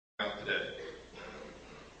today.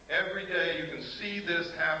 Every day you can see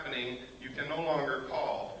this happening. You can no longer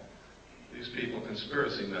call these people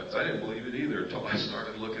conspiracy nuts. I didn't believe it either until I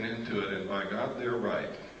started looking into it, and by God, they're right.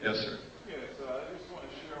 Yes, sir. Yes, I just want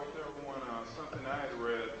to share with everyone something I had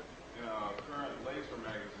read in a current Laser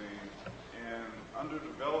magazine, and under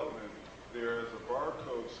development, there is a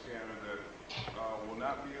barcode scanner that will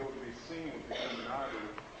not be able to be seen with the human eye,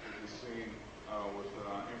 to be seen with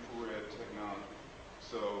infrared technology.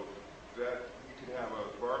 So that you could have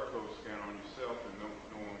a barcode scanner on yourself and no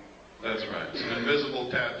one. That's right. It's an invisible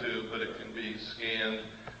tattoo, but it can be scanned.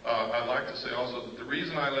 I'd like to say also that the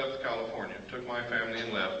reason I left California, took my family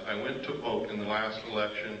and left, I went to vote in the last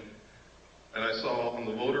election, and I saw on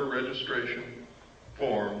the voter registration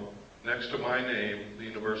form next to my name the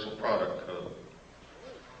Universal Product Code.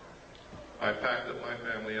 I packed up my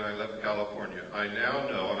family and I left California. I now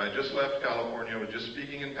know, and I just left California, I was just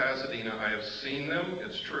speaking in Pasadena, I have seen them,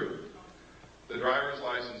 it's true. The driver's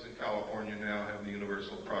license in California now have the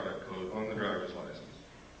Universal Product Code on the driver's license.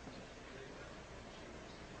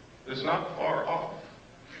 It's not far off.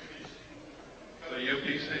 The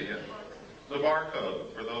UPC, yes. The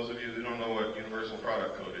barcode, for those of you who don't know what Universal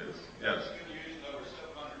Product Code is. Yes. It's been used in over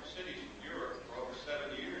 700 cities in Europe for over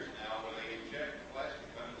 7 years now, where they inject plastic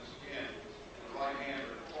under the skin, the right hand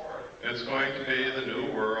or the forehead. It's going to be the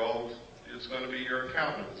new world. It's going to be your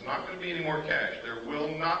accountant. It's not going to be any more cash. There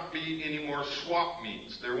will not be any more swap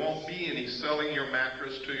meets. There won't be any selling your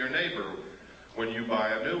mattress to your neighbor when you buy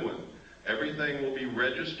a new one. Everything will be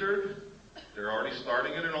registered. They're already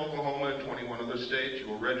starting it in Oklahoma and 21 other states. You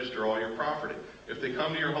will register all your property. If they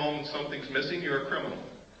come to your home and something's missing, you're a criminal.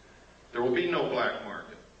 There will be no black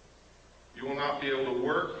market. You will not be able to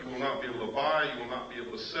work. You will not be able to buy. You will not be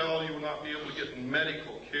able to sell. You will not be able to get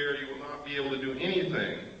medical care. You will not be able to do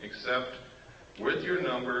anything except with your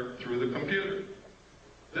number through the computer.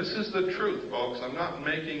 This is the truth, folks. I'm not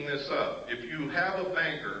making this up. If you have a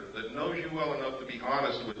banker that knows you well enough to be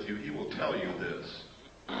honest with you, he will tell you this.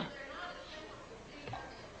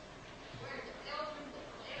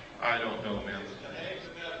 I don't know, man.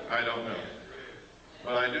 I don't know.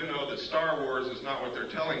 But I do know that Star Wars is not what they're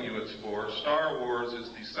telling you it's for. Star Wars is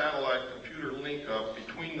the satellite computer link-up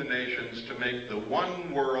between the nations to make the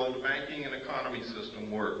one world banking and economy system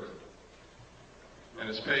work. And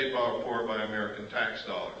it's paid for by American tax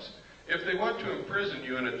dollars. If they want to imprison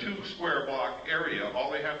you in a 2-square block area,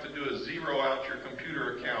 all they have to do is zero out your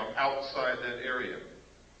computer account outside that area.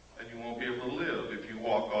 And you won't be able to live if you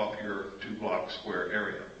walk off your 2-block square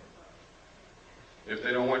area. If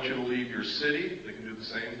they don't want you to leave your city, they can do the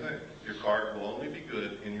same thing. Your card will only be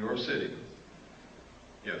good in your city.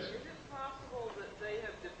 Yes? Is it possible that they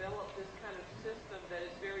have developed this kind of system that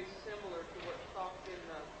is very similar to what's talked in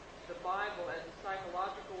the Bible as a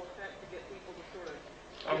psychological effect to get people to sort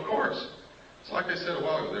of... Of course. It's like I said a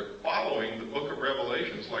while ago, they're following the book of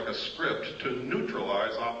Revelations like a script to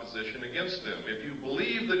neutralize opposition against them. If you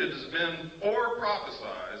believe that it has been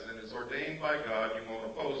prophesied and is ordained by God, you won't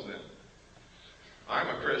oppose them. I'm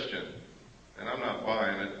a Christian, and I'm not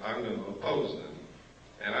buying it. I'm going to oppose them.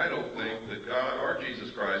 And I don't think that God or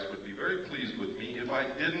Jesus Christ would be very pleased with me if I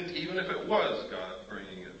didn't, even if it was God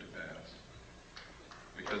bringing it to pass.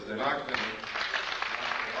 Because they're not going to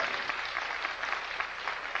like it.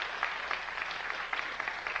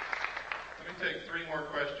 Let me take 3 more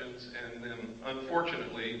questions, and then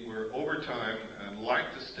unfortunately we're over time. I'd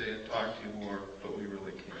like to stay and talk to you more, but we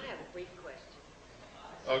really can't. I have a brief question.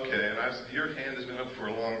 Okay, and your hand has been up for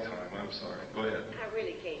a long time. I'm sorry. Go ahead. I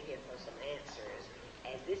really came here for some answers,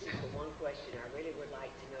 and this is the one question I really would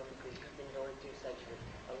like to know because you've been going through such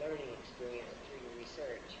a learning experience through your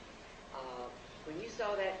research. When you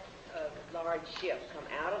saw that large ship come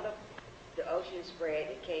out of the ocean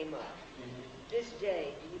spread, it came up. This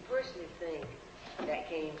day, do you personally think that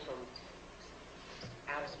came from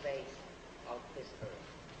outer space off this earth?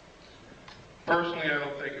 Personally, I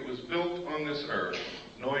don't think it was built on this earth.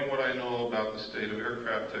 Knowing what I know about the state of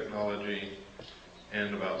aircraft technology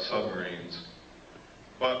and about submarines.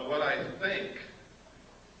 But what I think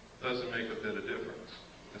doesn't make a bit of difference.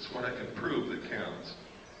 It's what I can prove that counts.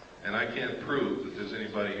 And I can't prove that there's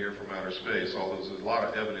anybody here from outer space, although there's a lot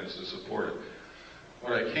of evidence to support it.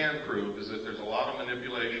 What I can prove is that there's a lot of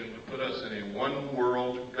manipulation to put us in a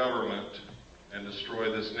one-world government and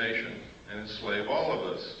destroy this nation and enslave all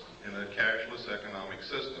of us in a cashless economic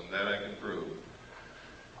system. That I can prove.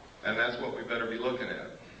 And that's what we better be looking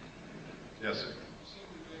at. Yes, sir? You seem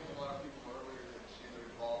to be doing a lot of people earlier that seem to be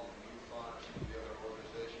involved in MUFON and the other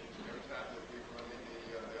organizations. And every time that we run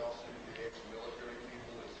into they all seem to be ex-military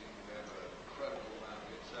people that seem to have an incredible amount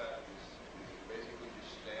of insight. These basically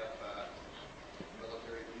just staff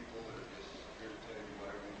military people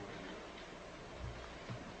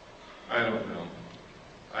I don't know.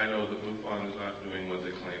 I know that MUFON is not doing what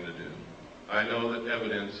they claim to do. I know that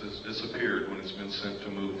evidence has disappeared when it's been sent to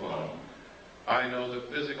MUFON. I know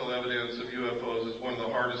that physical evidence of UFOs is one of the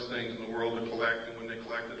hardest things in the world to collect, and when they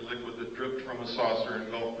collected liquid that dripped from a saucer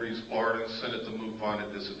in Gulf Breeze, Florida, and sent it to MUFON,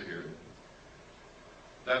 it disappeared.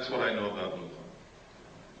 That's what I know about MUFON.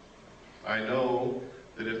 I know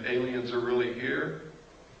that if aliens are really here,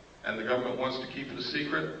 and the government wants to keep it a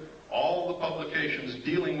secret, all the publications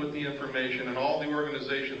dealing with the information and all the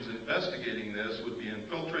organizations investigating this would be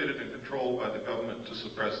infiltrated and controlled by the government to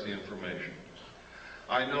suppress the information.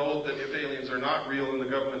 I know that if aliens are not real and the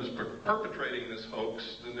government is perpetrating this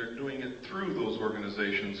hoax, then they're doing it through those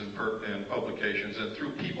organizations and publications and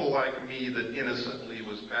through people like me that innocently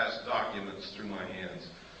was passed documents through my hands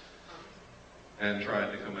and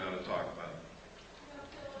tried to come out and talk about it.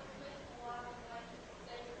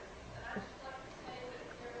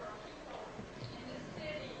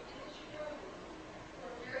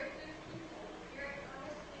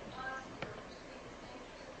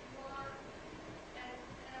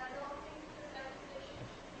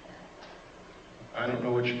 I don't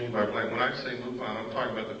know what you mean by blame. When I say MUFON, I'm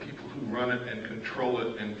talking about the people who run it and control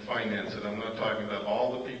it and finance it. I'm not talking about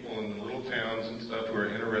all the people in the little towns and stuff who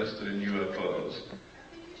are interested in UFOs.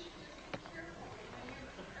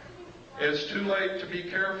 It's too late to be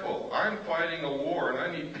careful. I'm fighting a war and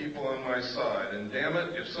I need people on my side. And damn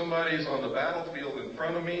it, if somebody's on the battlefield in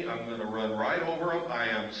front of me, I'm going to run right over them. I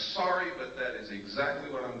am sorry, but that is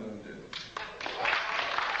exactly what I'm going to do.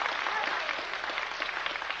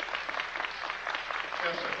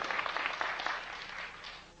 Yes, sir.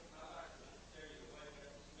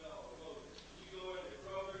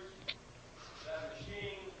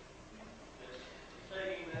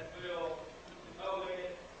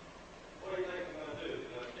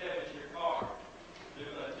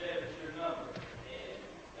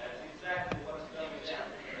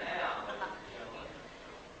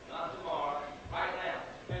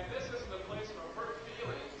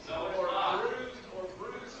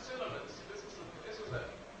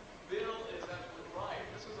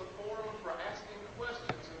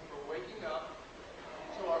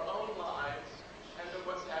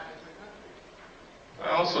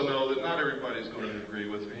 I also know that not everybody's going to agree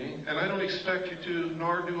with me, and I don't expect you to,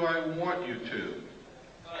 nor do I want you to.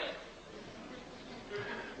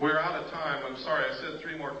 We're out of time. I'm sorry, I said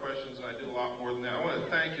 3 more questions, and I did a lot more than that. I want to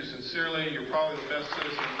thank you sincerely. You're probably the best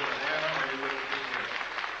citizens in Atlanta, or you wouldn't be